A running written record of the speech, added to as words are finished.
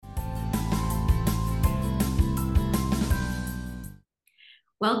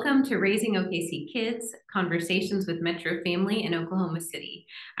Welcome to Raising OKC Kids, Conversations with Metro Family in Oklahoma City.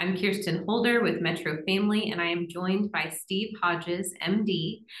 I'm Kirsten Holder with Metro Family, and I am joined by Steve Hodges,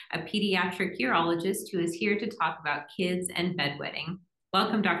 MD, a pediatric urologist who is here to talk about kids and bedwetting.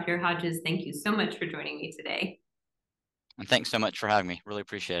 Welcome, Dr. Hodges. Thank you so much for joining me today. And thanks so much for having me. Really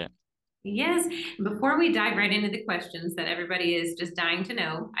appreciate it. Yes. Before we dive right into the questions that everybody is just dying to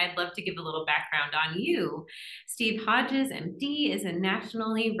know, I'd love to give a little background on you. Steve Hodges, MD, is a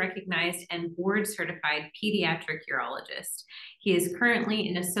nationally recognized and board certified pediatric urologist. He is currently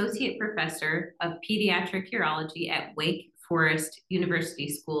an associate professor of pediatric urology at Wake Forest University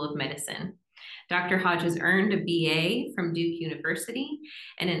School of Medicine. Dr. Hodges earned a BA from Duke University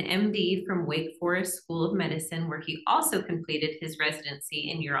and an MD from Wake Forest School of Medicine, where he also completed his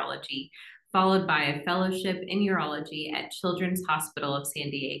residency in urology, followed by a fellowship in urology at Children's Hospital of San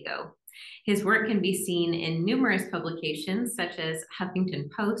Diego. His work can be seen in numerous publications such as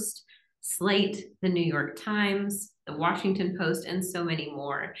Huffington Post, Slate, the New York Times, the Washington Post, and so many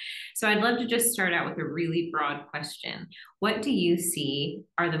more. So I'd love to just start out with a really broad question. What do you see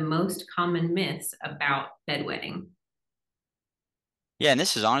are the most common myths about bedwetting? Yeah, and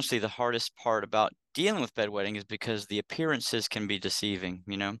this is honestly the hardest part about dealing with bedwetting is because the appearances can be deceiving.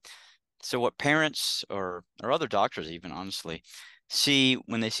 So what parents or other doctors even honestly see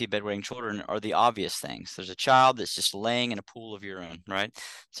when they see bedwetting children are the obvious things. There's a child that's just laying in a pool of urine, right?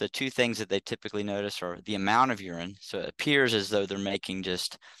 So two things that they typically notice are the amount of urine. So it appears as though they're making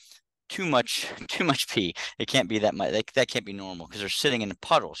just too much too much pee. It can't be that much. That can't be normal because they're sitting in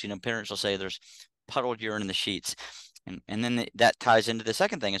puddles. Parents will say there's puddled urine in the sheets. And then that ties into the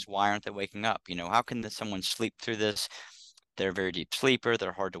second thing is why aren't they waking up? How can someone sleep through this? They're a very deep sleeper.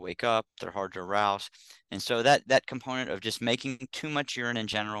 They're hard to wake up. They're hard to arouse. And so that component of just making too much urine in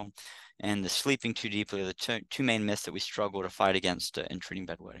general and the sleeping too deeply are the two main myths that we struggle to fight against in treating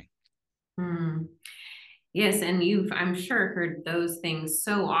bedwetting. Hmm. Yes, and you've, I'm sure, heard those things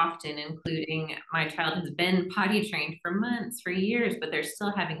so often, including my child has been potty trained for months, for years, but they're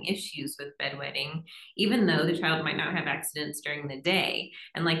still having issues with bedwetting, even though the child might not have accidents during the day.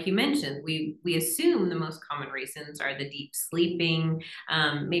 And like you mentioned, we assume the most common reasons are the deep sleeping.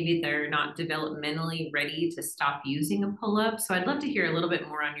 Maybe they're not developmentally ready to stop using a pull-up. So I'd love to hear a little bit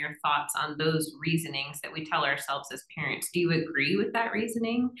more on your thoughts on those reasonings that we tell ourselves as parents. Do you agree with that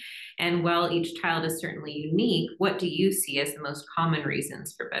reasoning? And while each child is certainly unique, what do you see as the most common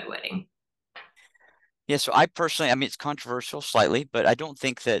reasons for bedwetting? Yeah, so I personally, I mean, it's controversial slightly, but I don't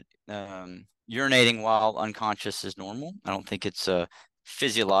think that urinating while unconscious is normal. I don't think it's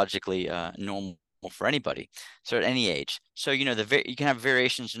physiologically normal for anybody. So at any age. So, you can have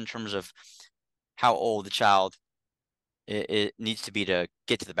variations in terms of how old the child it needs to be to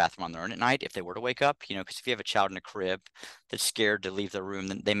get to the bathroom on their own at night if they were to wake up. Because if you have a child in a crib that's scared to leave the room,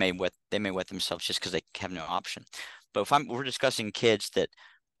 then they may wet themselves just because they have no option. But if we're discussing kids that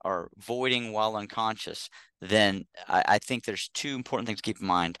are voiding while unconscious, then I think there's two important things to keep in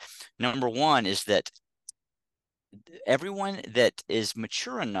mind. Number one is that everyone that is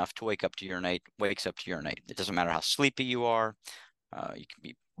mature enough to wake up to urinate wakes up to urinate. It doesn't matter how sleepy you are. You can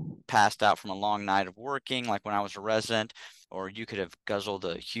be passed out from a long night of working, like when I was a resident, or you could have guzzled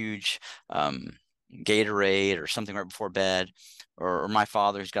a huge Gatorade or something right before bed, or my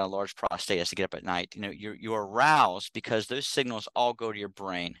father who's got a large prostate has to get up at night. You're aroused because those signals all go to your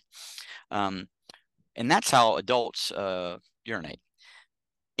brain, um, and that's how adults urinate.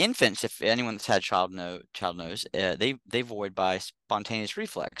 Infants, if anyone that's had child knows, they void by spontaneous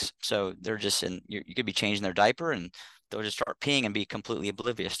reflex. So they're just you could be changing their diaper and they'll just start peeing and be completely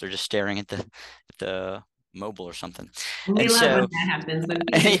oblivious. They're just staring at the mobile or something. We And love when so, that happens, when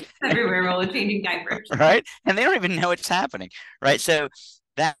peeing everywhere while we're changing diapers. right? And they don't even know it's happening, right? So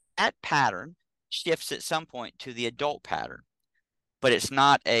that pattern shifts at some point to the adult pattern, but it's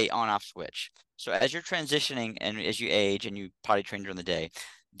not a on-off switch. So as you're transitioning and as you age and you potty train during the day,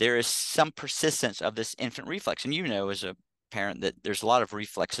 there is some persistence of this infant reflex. And as a parent that there's a lot of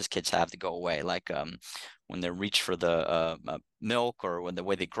reflexes kids have to go away, like when they reach for the milk or when the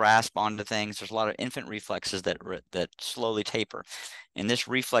way they grasp onto things. There's a lot of infant reflexes that slowly taper. And this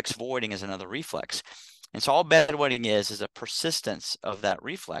reflex voiding is another reflex. And so all bedwetting is a persistence of that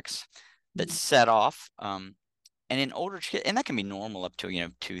reflex that's set off. And in order to get, and that can be normal up to,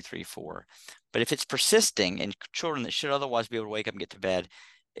 2, 3, 4. But if it's persisting in children that should otherwise be able to wake up and get to bed,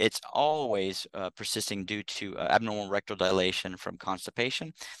 it's always persisting due to abnormal rectal dilation from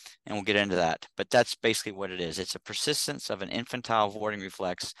constipation. And we'll get into that. But that's basically what it is. It's a persistence of an infantile voiding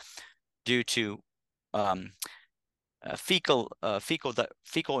reflex due to um, fecal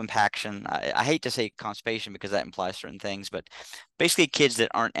impaction. I hate to say constipation because that implies certain things, but basically kids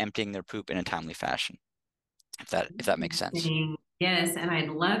that aren't emptying their poop in a timely fashion, if that makes sense. Interesting. Yes, and I'd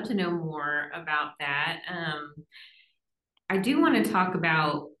love to know more about that. I do want to talk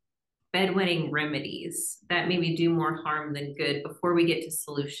about bedwetting remedies that maybe do more harm than good before we get to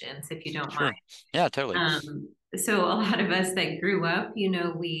solutions, if you don't mind. Sure. Yeah, totally. So a lot of us that grew up,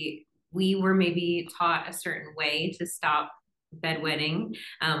 we were maybe taught a certain way to stop bedwetting,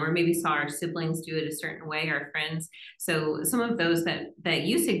 or maybe saw our siblings do it a certain way, our friends. So some of those that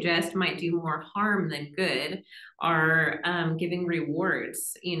you suggest might do more harm than good are giving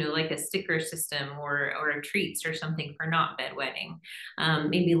rewards, like a sticker system or treats or something for not bedwetting.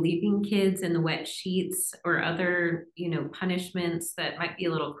 Maybe leaving kids in the wet sheets or other, punishments that might be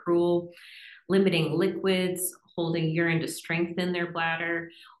a little cruel, limiting liquids, holding urine to strengthen their bladder,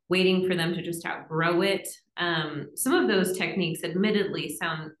 waiting for them to just outgrow it. Some of those techniques, admittedly,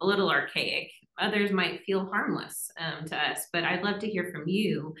 sound a little archaic. Others might feel harmless to us, but I'd love to hear from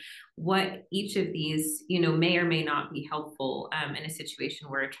you what each of these, may or may not be helpful in a situation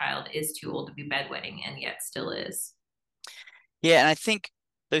where a child is too old to be bedwetting and yet still is. Yeah, and I think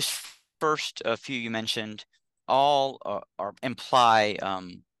those first few you mentioned all imply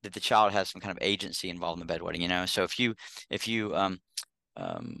that the child has some kind of agency involved in the bedwetting. So if you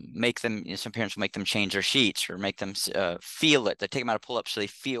make them, some parents will make them change their sheets or make them feel it. They take them out of pull up so they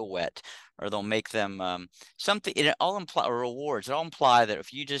feel wet, or they'll make them something. It all imply, or rewards. It all imply that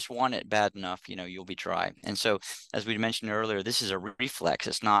if you just want it bad enough, you'll be dry. And so, as we mentioned earlier, this is a reflex.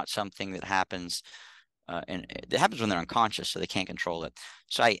 It's not something that happens. And it happens when they're unconscious, so they can't control it.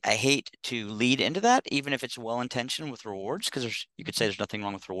 So I hate to lead into that, even if it's well-intentioned with rewards, because you could say there's nothing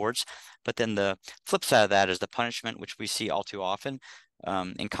wrong with rewards. But then the flip side of that is the punishment, which we see all too often.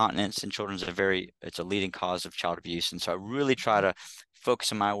 Incontinence in children it's a leading cause of child abuse. And so I really try to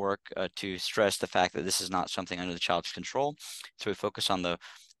focus in my work to stress the fact that this is not something under the child's control. So we focus on the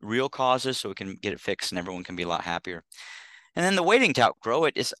real causes so we can get it fixed and everyone can be a lot happier. And then the waiting to outgrow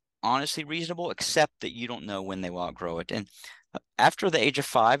it is honestly reasonable, except that you don't know when they will outgrow it. And after the age of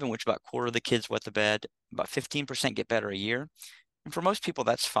 5, in which about a quarter of the kids wet the bed, about 15% get better a year. And for most people,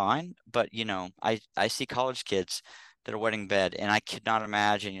 that's fine. But, I see college kids that are wetting bed, and I could not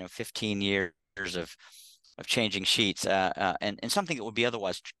imagine, 15 years of changing sheets and something that would be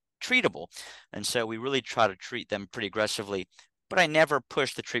otherwise treatable. And so we really try to treat them pretty aggressively. But I never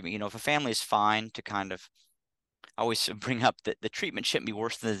push the treatment. If a family is fine to kind of I always bring up that the treatment shouldn't be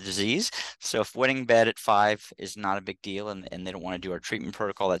worse than the disease. So if wetting bed at 5 is not a big deal and they don't want to do our treatment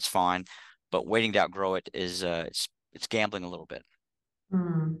protocol, that's fine. But waiting to outgrow it is it's gambling a little bit.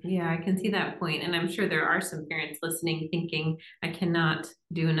 Yeah, I can see that point. And I'm sure there are some parents listening thinking, I cannot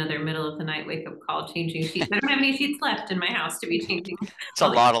do another middle of the night wake up call changing sheets. I don't have any sheets left in my house to be changing. It's a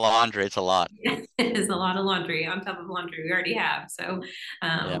All lot of laundry. It's a lot. it is a lot of laundry on top of laundry we already have. So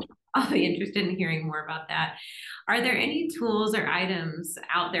Yeah. I'll be interested in hearing more about that. Are there any tools or items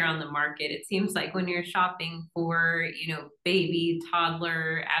out there on the market? It seems like when you're shopping for, baby,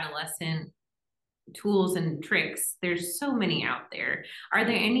 toddler, adolescent tools and tricks, there's so many out there. Are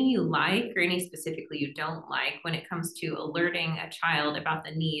there any you like or any specifically you don't like when it comes to alerting a child about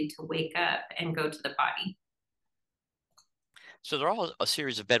the need to wake up and go to the potty? So they're all a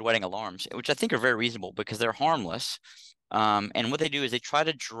series of bedwetting alarms, which I think are very reasonable because they're harmless. And what they do is they try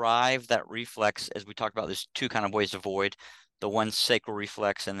to drive that reflex, as we talked about. There's two kind of ways to avoid. The one sacral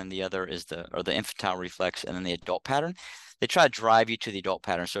reflex, and then the other is the infantile reflex, and then the adult pattern. They try to drive you to the adult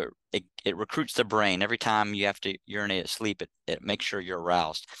pattern, so it recruits the brain. Every time you have to urinate at sleep, it makes sure you're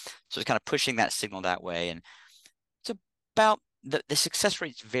aroused. So it's kind of pushing that signal that way, and it's about the success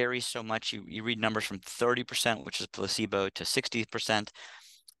rates vary so much. You read numbers from 30%, which is placebo, to 60%,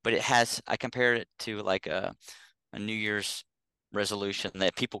 but I compared it to like a New Year's resolution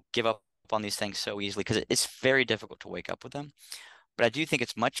that people give up on these things so easily because it's very difficult to wake up with them. But I do think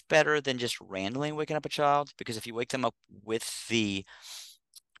it's much better than just randomly waking up a child, because if you wake them up with even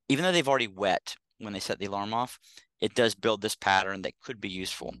though they've already wet when they set the alarm off, it does build this pattern that could be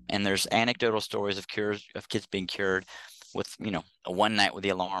useful. And there's anecdotal stories of kids being cured with, a one night with the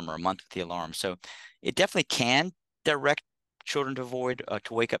alarm or a month with the alarm. So it definitely can direct children to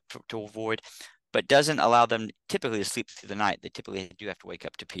wake up to avoid, but doesn't allow them typically to sleep through the night. They typically do have to wake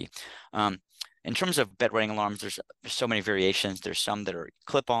up to pee. In terms of bedwetting alarms, there's so many variations. There's some that are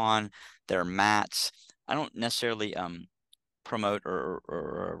clip-on, there are mats. I don't necessarily promote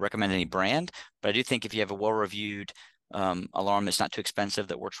or recommend any brand, but I do think if you have a well-reviewed alarm that's not too expensive,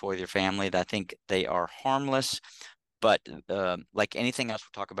 that works well with your family, that I think they are harmless, But like anything else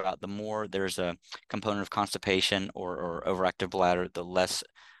we talk about, the more there's a component of constipation or overactive bladder, the less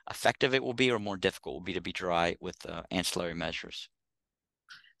effective it will be, or more difficult it will be to be dry with ancillary measures.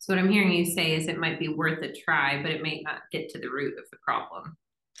 So what I'm hearing you say is it might be worth a try, but it may not get to the root of the problem.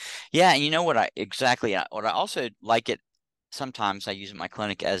 Yeah, and you know what what I also like it sometimes I use in my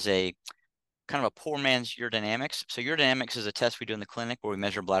clinic as a kind of a poor man's urodynamics. So urodynamics is a test we do in the clinic where we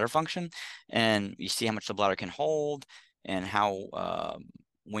measure bladder function, and you see how much the bladder can hold and how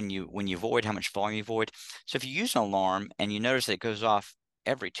when you void, how much volume you void. So if you use an alarm and you notice that it goes off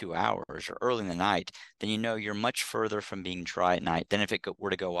every 2 hours or early in the night, then you know you're much further from being dry at night than if it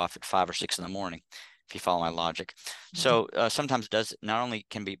were to go off at 5 or 6 in the morning. If you follow my logic. So sometimes it does not only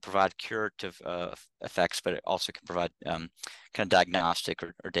can be provide curative effects, but it also can provide kind of diagnostic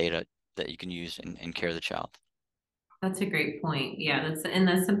or data that you can use in care of the child. That's a great point. Yeah,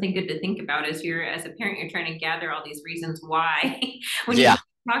 that's something good to think about as you're as a parent, you're trying to gather all these reasons why when you Yeah.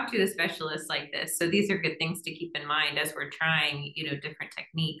 talk to a specialist like this. So these are good things to keep in mind as we're trying, different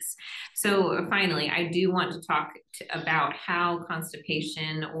techniques. So finally, I do want to talk about how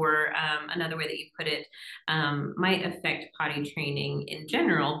constipation, or another way that you put it, might affect potty training in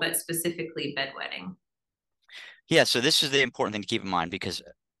general, but specifically bedwetting. Yeah. So this is the important thing to keep in mind because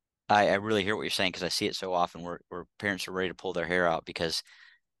I really hear what you're saying because I see it so often where parents are ready to pull their hair out because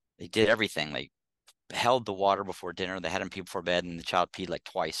they did everything. They held the water before dinner, they had him pee before bed, and the child peed like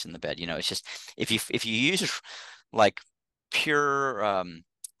twice in the bed. It's just if you use like pure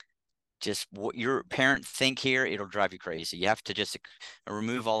just what your parent think here, it'll drive you crazy. You have to just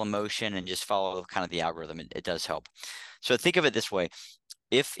remove all emotion and just follow kind of the algorithm. It does help. So think of it this way: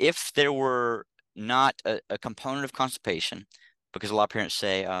 if there were not a component of constipation, because a lot of parents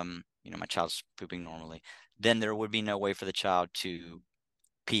say, my child's pooping normally, then there would be no way for the child to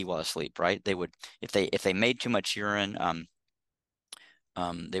pee while asleep, right? They would, if they made too much urine,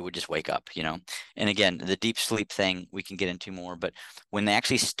 they would just wake up, And again, the deep sleep thing we can get into more, but when they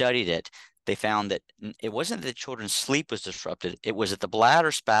actually studied it, they found that it wasn't that the children's sleep was disrupted, it was that the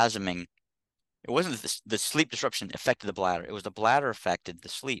bladder spasming. It wasn't the sleep disruption affected the bladder. It was the bladder affected the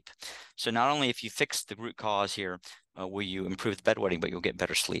sleep. So not only if you fix the root cause here, will you improve the bedwetting, but you'll get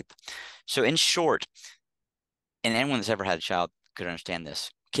better sleep. So in short, and anyone that's ever had a child could understand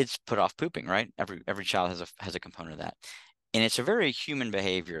this. Kids put off pooping, right? Every child has a component of that. And it's a very human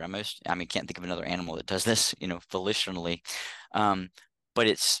behavior. Can't think of another animal that does this, volitionally. Um,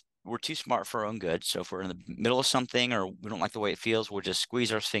 but we're too smart for our own good. So if we're in the middle of something or we don't like the way it feels, we'll just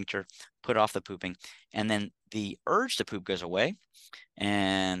squeeze our sphincter, put off the pooping, and then the urge to poop goes away,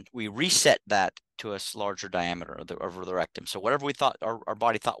 and we reset that to a larger diameter of the rectum. So whatever we thought our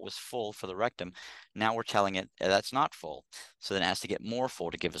body thought was full for the rectum, now we're telling it that's not full. So then it has to get more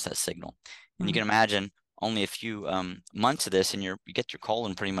full to give us that signal. And you can imagine only a few months of this, and you get your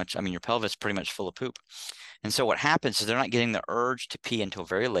colon pretty much, your pelvis pretty much full of poop. And so what happens is they're not getting the urge to pee until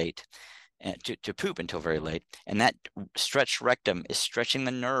very late, and to poop until very late. And that stretched rectum is stretching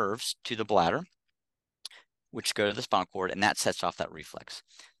the nerves to the bladder, which go to the spinal cord, and that sets off that reflex.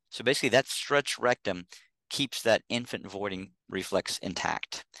 So basically, that stretched rectum keeps that infant voiding reflex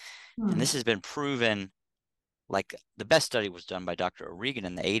intact. And this has been proven. Like the best study was done by Dr. O'Regan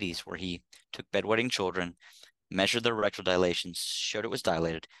in the 80s, where he took bedwetting children, measured their rectal dilations, showed it was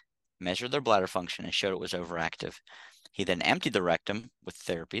dilated, measured their bladder function, and showed it was overactive. He then emptied the rectum with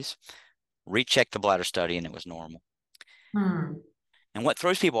therapies, rechecked the bladder study, and it was normal. And what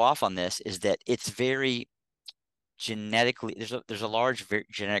throws people off on this is that it's very genetically, there's a large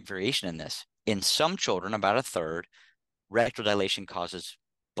genetic variation in this. In some children, about a third, rectal dilation causes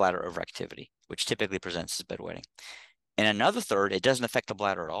bladder overactivity, which typically presents as bedwetting. In another third, it doesn't affect the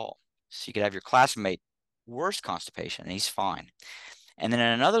bladder at all. So you could have your classmate worse constipation, and he's fine. And then in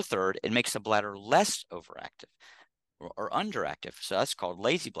another third, it makes the bladder less overactive or underactive. So that's called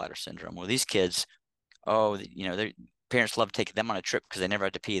lazy bladder syndrome, where these kids, their parents love taking them on a trip because they never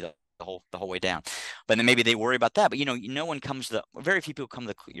had to pee the whole way down. But then maybe they worry about that. But no one comes to very few people come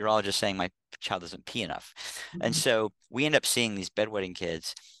to the urologist saying my child doesn't pee enough. And so we end up seeing these bedwetting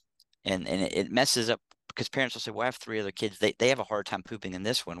kids, and it messes up because parents will say, well, I have 3 other kids. They have a hard time pooping in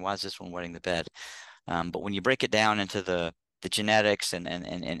this one. Why is this one wetting the bed? But when you break it down into the genetics and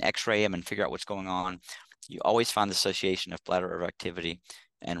x-ray them and figure out what's going on, you always find the association of bladder overactivity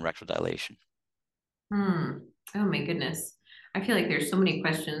and rectal dilation. Oh my goodness. I feel like there's so many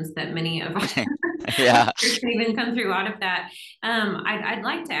questions that many of us Yeah. can even come through out of that. I'd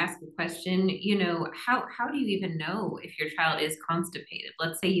like to ask a question. How do you even know if your child is constipated?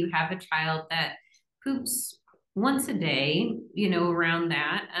 Let's say you have a child that poops once a day, around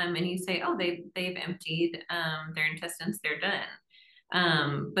that, and you say, oh, they've emptied their intestines, they're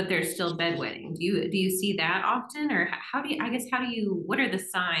done. But they're still bedwetting. Do you see that often, or how do you? I guess how do you? What are the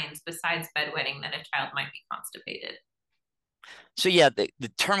signs besides bedwetting that a child might be constipated? So yeah,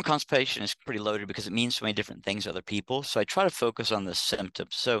 the term constipation is pretty loaded because it means so many different things to other people. So I try to focus on the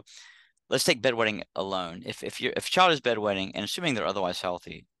symptoms. So let's take bedwetting alone. If a child is bedwetting and assuming they're otherwise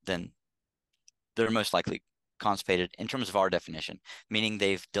healthy, then they're most likely constipated in terms of our definition, meaning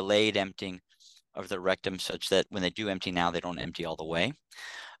they've delayed emptying of their rectum such that when they do empty now, they don't empty all the way.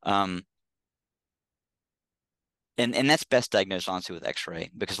 Um, and that's best diagnosed honestly with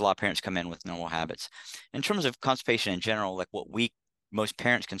X-ray because a lot of parents come in with normal habits. In terms of constipation in general, like what most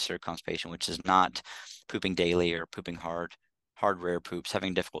parents consider constipation, which is not pooping daily or pooping hard rare poops,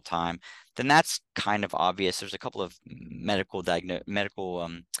 having a difficult time, then that's kind of obvious. There's a couple of medical kind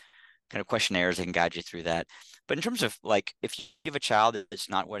of questionnaires that can guide you through that. But in terms of like if you have a child that's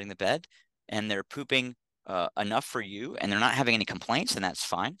not wetting the bed and they're pooping enough for you and they're not having any complaints, then that's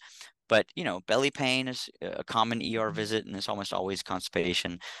fine. But belly pain is a common ER visit, and it's almost always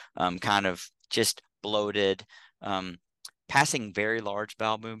constipation. Kind of just bloated, passing very large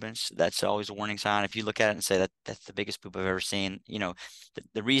bowel movements. That's always a warning sign. If you look at it and say that's the biggest poop I've ever seen,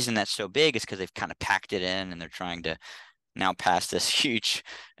 the reason that's so big is because they've kind of packed it in and they're trying to now pass this huge,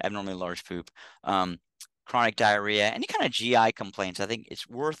 abnormally large poop. Chronic diarrhea, any kind of GI complaints. I think it's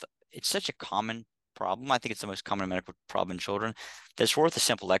such a common problem. I think it's the most common medical problem in children that's worth a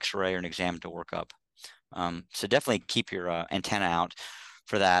simple x-ray or an exam to work up. So definitely keep your antenna out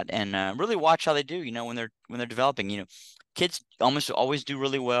for that and really watch how they do, when they're developing. Kids almost always do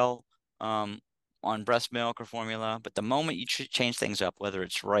really well on breast milk or formula, but the moment you change things up, whether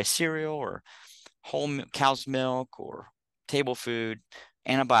it's rice cereal or cow's milk or table food,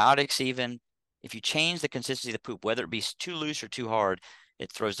 antibiotics even, if you change the consistency of the poop, whether it be too loose or too hard,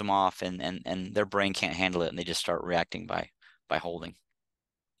 it throws them off and their brain can't handle it and they just start reacting by holding.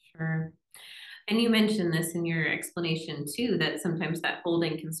 Sure. And you mentioned this in your explanation too, that sometimes that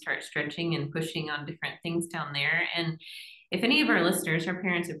holding can start stretching and pushing on different things down there. And if any of our listeners are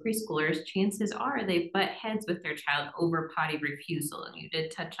parents of preschoolers, chances are they butt heads with their child over potty refusal. And you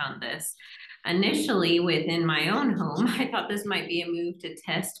did touch on this. Initially, within my own home, I thought this might be a move to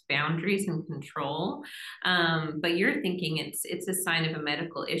test boundaries and control. But you're thinking it's a sign of a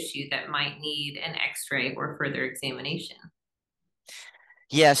medical issue that might need an X-ray or further examination.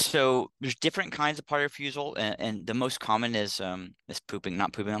 Yeah, so there's different kinds of potty refusal, and the most common is pooping,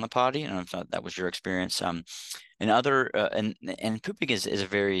 not pooping on the potty. And if that was your experience. And pooping is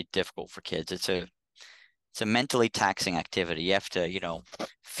very difficult for kids. It's a mentally taxing activity. You have to,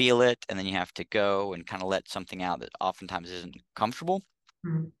 feel it, and then you have to go and kind of let something out that oftentimes isn't comfortable.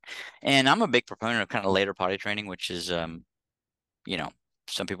 Hmm. And I'm a big proponent of kind of later potty training, which is, you know,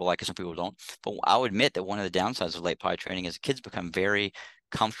 some people like it, some people don't. But I'll admit that one of the downsides of late potty training is kids become very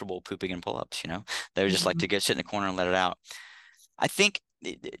comfortable pooping in pull-ups. They just like to go sit in the corner and let it out. I think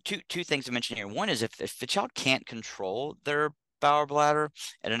two things to mention here. One is if the child can't control their bowel or bladder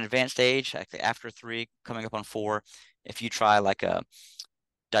at an advanced age, like after 3, coming up on 4, if you try like a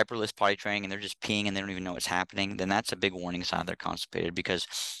diaperless potty training and they're just peeing and they don't even know what's happening, then that's a big warning sign they're constipated because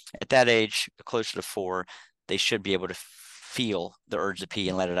at that age, closer to 4, they should be able to feel the urge to pee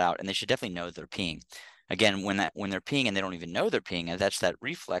and let it out, and they should definitely know they're peeing. Again, when they're peeing and they don't even know they're peeing, that's that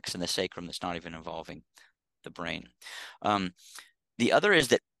reflex in the sacrum that's not even involving the brain. The other is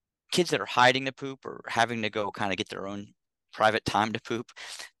that kids that are hiding the poop or having to go kind of get their own private time to poop,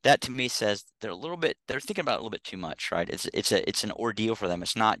 that to me says they're thinking about it a little bit too much, right? It's an ordeal for them.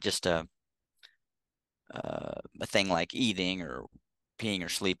 It's not just a thing like eating or peeing or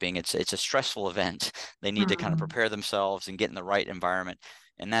sleeping. It's a stressful event. They need to kind of Hmm. prepare themselves and get in the right environment,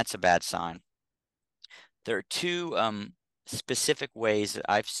 and that's a bad sign. There are two specific ways that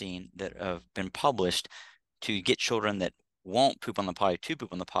I've seen that have been published to get children that won't poop on the potty to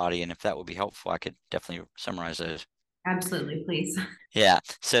poop on the potty. And if that would be helpful, I could definitely summarize those. Absolutely, please. Yeah.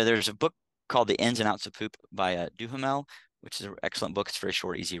 So there's a book called The Ins and Outs of Poop by Duhamel, which is an excellent book. It's very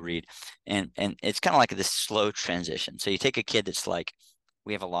short, easy read. And it's kind of like this slow transition. So you take a kid that's like,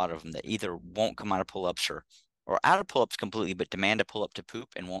 we have a lot of them that either won't come out of pull-ups or out of pull-ups completely, but demand a pull-up to poop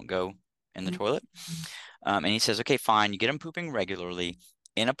and won't go in the toilet. And he says, okay, fine. You get them pooping regularly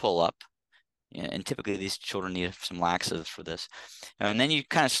in a pull-up. And typically these children need some laxatives for this. And then you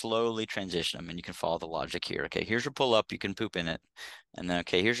kind of slowly transition them and you can follow the logic here. Okay, here's your pull-up, you can poop in it. And then,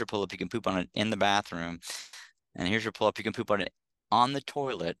 okay, here's your pull-up, you can poop on it in the bathroom. And here's your pull-up, you can poop on it on the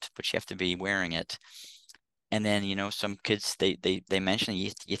toilet, but you have to be wearing it. And then, some kids, they mention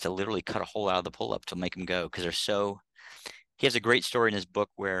you have to literally cut a hole out of the pull-up to make them go because they're so. He has a great story in his book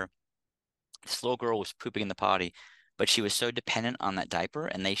where this little girl was pooping in the potty, but she was so dependent on that diaper,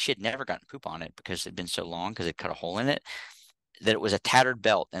 and she had never gotten poop on it because it'd been so long because it cut a hole in it, that it was a tattered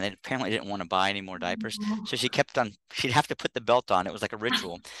belt, and they apparently didn't want to buy any more diapers. So she kept on. She'd have to put the belt on. It was like a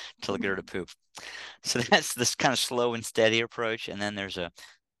ritual to get her to poop. So that's this kind of slow and steady approach, and then there's a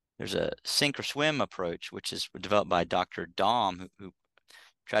sink or swim approach, which is developed by Dr. Dahm, who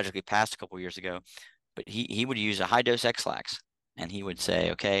tragically passed a couple years ago. But he would use a high dose X-Lax, and he would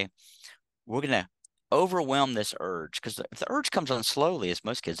say, okay, we're gonna overwhelm this urge, because if the urge comes on slowly, as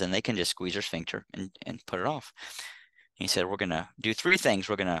most kids, then they can just squeeze their sphincter and put it off. He said, we're gonna do three things.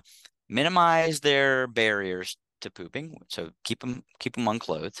 We're gonna minimize their barriers to pooping, so keep them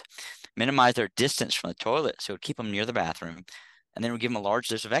unclothed, minimize their distance from the toilet, so keep them near the bathroom, and then we give them a large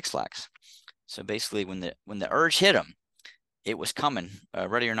dose of X-Lax. So basically, when the urge hit them, it was coming,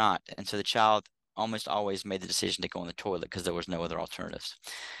 ready or not, and so the child almost always made the decision to go in the toilet because there was no other alternatives.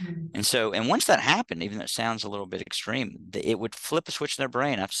 And once that happened, even though it sounds a little bit extreme, it would flip a switch in their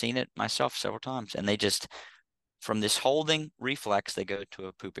brain. I've seen it myself several times, and they just, from this holding reflex, they go to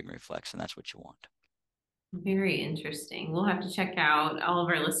a pooping reflex, and that's what you want. Very interesting. We'll have to check out, all of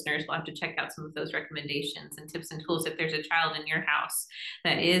our listeners will have to check out some of those recommendations and tips and tools if there's a child in your house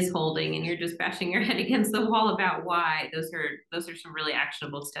that is holding and you're just bashing your head against the wall about why. Those are some really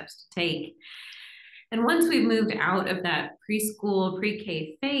actionable steps to take. And once we've moved out of that preschool,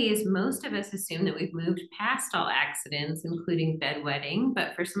 pre-K phase, most of us assume that we've moved past all accidents, including bedwetting.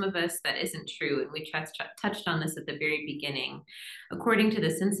 But for some of us, that isn't true. And we touched on this at the very beginning. According to the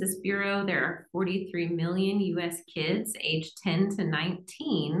Census Bureau, there are 43 million US kids aged 10 to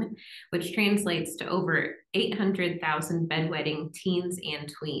 19, which translates to over 800,000 bedwetting teens and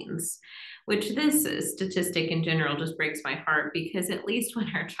tweens. Which this statistic in general just breaks my heart, because at least when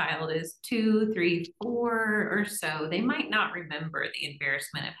our child is 2, 3, 4 or so, they might not remember the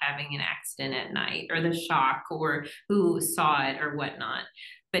embarrassment of having an accident at night or the shock or who saw it or whatnot.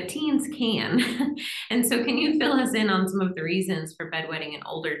 But teens can. And so, can you fill us in on some of the reasons for bedwetting in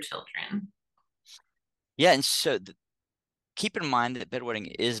older children? Yeah, and so keep in mind that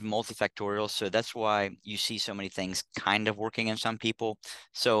bedwetting is multifactorial, so that's why you see so many things kind of working in some people.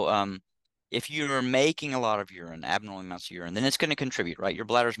 So if you're making a lot of urine, abnormal amounts of urine, then it's going to contribute, right? Your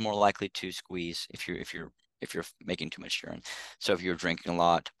bladder is more likely to squeeze if you're making too much urine. So if you're drinking a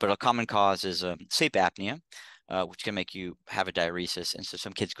lot, but a common cause is sleep apnea, which can make you have a diuresis. And so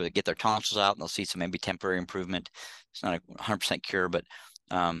some kids go to get their tonsils out, and they'll see some maybe temporary improvement. It's not a 100% cure, but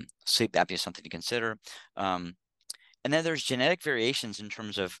sleep apnea is something to consider. And then there's genetic variations in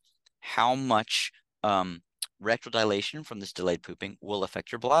terms of how much rectal dilation from this delayed pooping will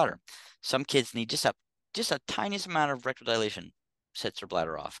affect your bladder. Some kids need just a tiniest amount of rectal dilation, sets their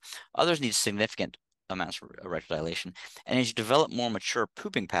bladder off. Others need significant amounts of rectal dilation. And as you develop more mature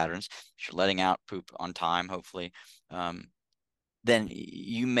pooping patterns, you're letting out poop on time, hopefully, then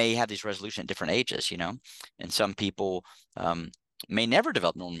you may have these resolution at different ages, and some people may never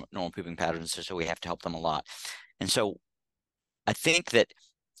develop normal pooping patterns, so we have to help them a lot. And so I think that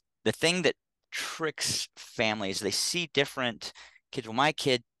the thing that tricks families, they see different kids. Well, my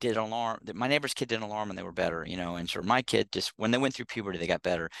kid did an alarm, my neighbor's kid did an alarm and they were better, and so my kid just, when they went through puberty, they got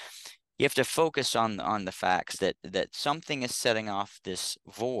better. You have to focus on the facts that something is setting off this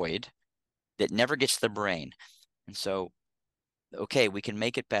void that never gets to the brain. And so, okay, we can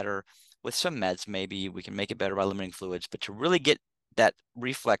make it better with some meds, maybe we can make it better by limiting fluids, but to really get that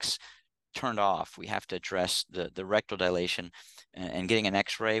reflex turned off, we have to address the rectal dilation, and getting an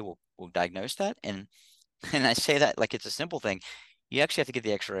X-ray will diagnose that. And I say that like it's a simple thing. You actually have to get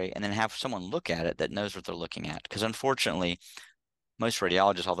the X-ray and then have someone look at it that knows what they're looking at, because unfortunately, most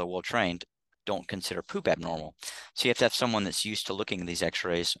radiologists, although well trained, don't consider poop abnormal. So you have to have someone that's used to looking at these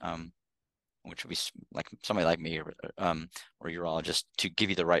X-rays, which would be like somebody like me, or urologist, to give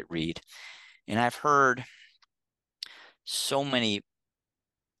you the right read. And I've heard so many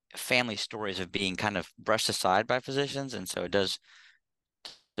family stories of being kind of brushed aside by physicians, and so it does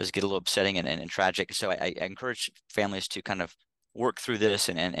get a little upsetting and tragic. So I encourage families to kind of work through this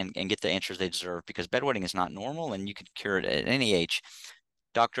and get the answers they deserve, because bedwetting is not normal and you can cure it at any age.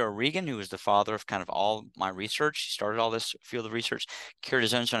 Dr. O'Regan, who was the father of kind of all my research, he started all this field of research, cured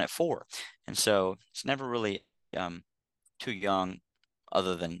his own son at 4. And so it's never really too young,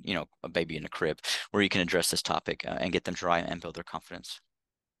 other than, a baby in a crib, where you can address this topic and get them to try and build their confidence.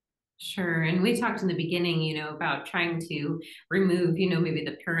 Sure. And we talked in the beginning, about trying to remove, maybe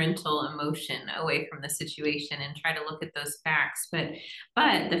the parental emotion away from the situation and try to look at those facts. But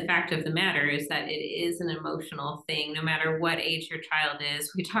the fact of the matter is that it is an emotional thing, no matter what age your child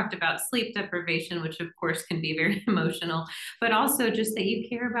is. We talked about sleep deprivation, which of course can be very emotional, but also just that you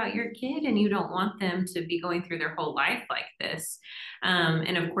care about your kid and you don't want them to be going through their whole life like this.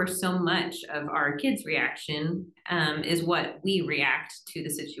 And of course, so much of our kids' reaction is what we react to the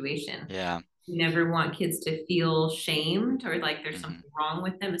situation. Yeah. We never want kids to feel shamed or like there's Hmm. something wrong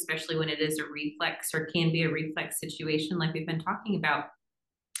with them, especially when it is a reflex or can be a reflex situation, like we've been talking about.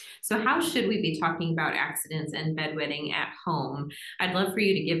 So, how should we be talking about accidents and bedwetting at home? I'd love for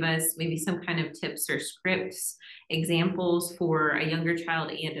you to give us maybe some kind of tips or scripts, examples for a younger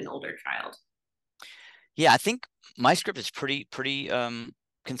child and an older child. Yeah, I think my script is pretty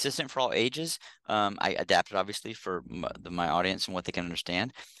consistent for all ages. I adapted obviously for my audience and what they can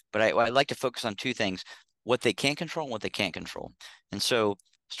understand, but I like to focus on two things: what they can control and what they can't control. And so,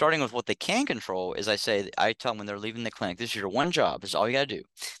 starting with what they can control is I tell them when they're leaving the clinic, this is your one job. This is all you got to do.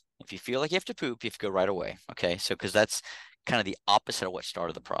 If you feel like you have to poop, you have to go right away. Okay, so because that's kind of the opposite of what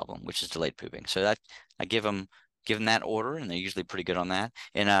started the problem, which is delayed pooping. So that I give them that order, and they're usually pretty good on that.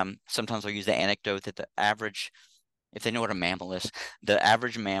 And sometimes I'll use the anecdote that the average, if they know what a mammal is, the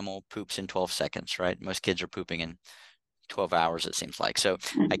average mammal poops in 12 seconds, right? Most kids are pooping in 12 hours, it seems like. So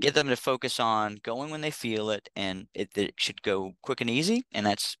I get them to focus on going when they feel it, and it should go quick and easy, and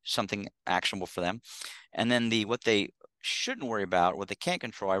that's something actionable for them. And then what they shouldn't worry about, what they can't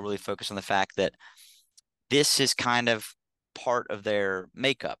control, I really focus on the fact that this is kind of part of their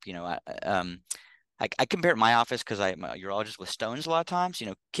makeup. I compare my office because I'm a urologist with stones a lot of times.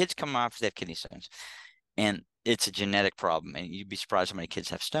 Kids come to my office, they have kidney stones, and it's a genetic problem. And you'd be surprised how many kids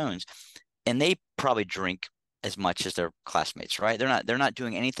have stones, and they probably drink as much as their classmates, right? They're not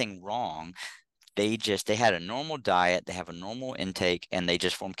doing anything wrong. They had a normal diet, they have a normal intake, and they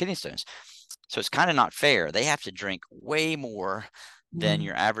just form kidney stones. So it's kind of not fair. They have to drink way more than Mm.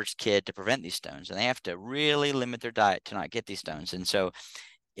 your average kid to prevent these stones, and they have to really limit their diet to not get these stones. And so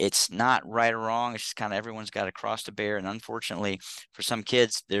it's not right or wrong. It's just kind of everyone's got a cross to bear. And unfortunately, for some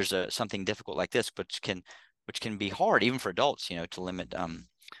kids, there's something difficult like this, which can be hard even for adults, to limit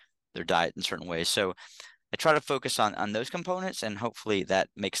their diet in certain ways. So I try to focus on those components, and hopefully that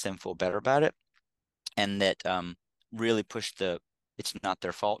makes them feel better about it, and that really push the it's not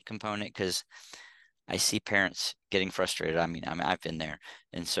their fault component, because I see parents getting frustrated. I mean, I've been there,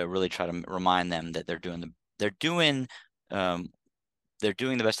 and so really try to remind them that um, they're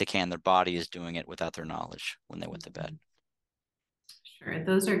doing the best they can. Their body is doing it without their knowledge when they went to bed. Sure.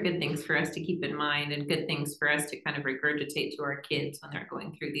 Those are good things for us to keep in mind and good things for us to kind of regurgitate to our kids when they're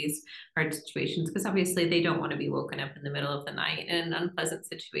going through these hard situations, because obviously they don't want to be woken up in the middle of the night in an unpleasant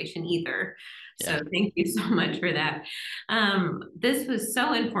situation either. Yeah. So thank you so much for that. This was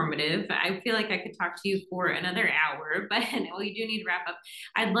so informative. I feel like I could talk to you for another hour, but we do need to wrap up.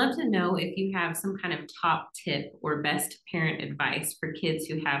 I'd love to know if you have some kind of top tip or best parent advice for kids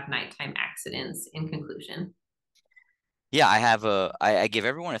who have nighttime accidents in conclusion. Yeah, I give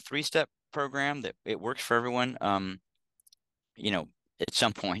everyone a three-step program that it works for everyone. You know, at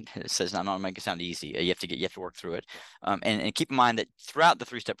some point it says I'm not make it sound easy. You have to work through it. And keep in mind that throughout the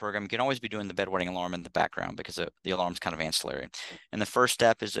three-step program, you can always be doing the bedwetting alarm in the background, because the alarm's kind of ancillary. And the first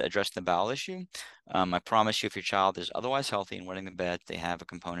step is to address the bowel issue. I promise you, if your child is otherwise healthy and wetting the bed, they have a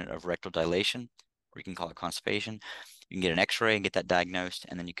component of rectal dilation, or you can call it constipation. You can get an X-ray and get that diagnosed,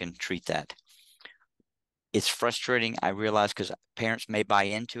 and then you can treat that. It's frustrating, I realize, because parents may buy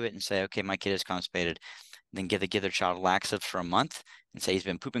into it and say, okay, my kid is constipated, and then give their child laxatives for a month and say he's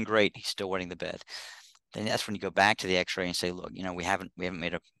been pooping great, he's still wetting the bed. Then that's when you go back to the X-ray and say, look, we haven't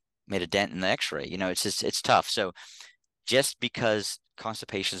made a dent in the X-ray. It's tough. So just because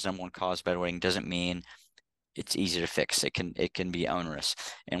constipation is number one cause of bedwetting doesn't mean it's easy to fix. It can be onerous,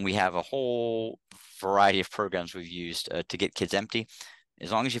 and we have a whole variety of programs we've used to get kids empty.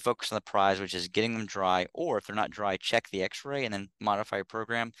 As long as you focus on the prize, which is getting them dry, or if they're not dry, check the X-ray and then modify your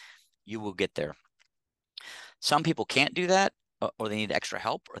program, you will get there. Some people can't do that, or they need extra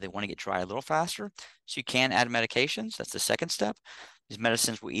help, or they want to get dry a little faster. So you can add medications. That's the second step. These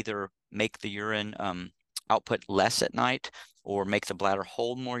medicines will either make the urine output less at night, or make the bladder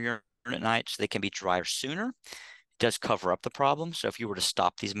hold more urine at night, so they can be drier sooner. It does cover up the problem. So if you were to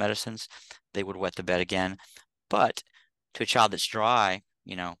stop these medicines, they would wet the bed again. But to a child that's dry,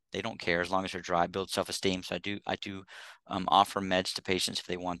 they don't care as long as they're dry. Build self-esteem. So I do offer meds to patients if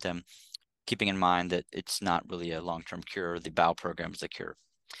they want them, keeping in mind that it's not really a long-term cure. The bowel program is a cure.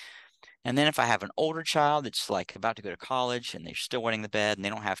 And then if I have an older child that's like about to go to college and they're still wetting the bed and they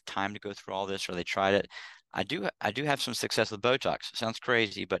don't have time to go through all this, or they tried it, I do have some success with Botox. It sounds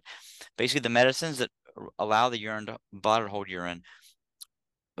crazy, but basically the medicines that allow the bladder to hold urine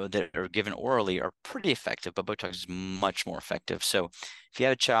that are given orally are pretty effective, but Botox is much more effective. So if you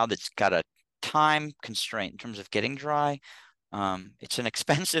have a child that's got a time constraint in terms of getting dry, it's an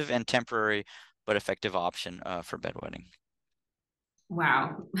expensive and temporary but effective option for bedwetting.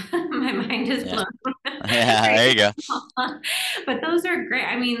 Wow, my mind is Yeah, blown. yeah, there you go. But those are great.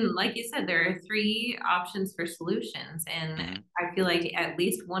 I mean, like you said, there are three options for solutions, and Hmm. I feel like at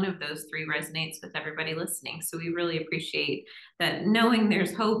least one of those three resonates with everybody listening. So we really appreciate that, knowing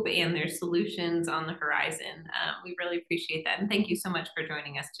there's hope and there's solutions on the horizon. We really appreciate that. And thank you so much for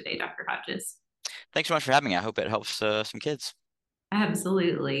joining us today, Dr. Hodges. Thanks so much for having me. I hope it helps some kids.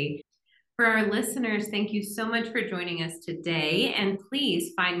 Absolutely. For our listeners, thank you so much for joining us today. And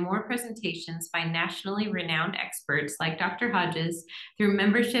please find more presentations by nationally renowned experts like Dr. Hodges through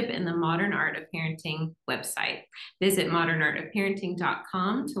membership in the Modern Art of Parenting website. Visit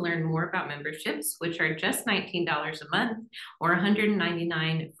modernartofparenting.com to learn more about memberships, which are just $19 a month or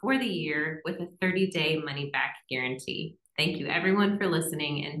 $199 for the year with a 30-day money-back guarantee. Thank you, everyone, for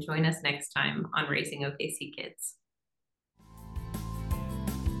listening, and join us next time on Raising OKC Kids.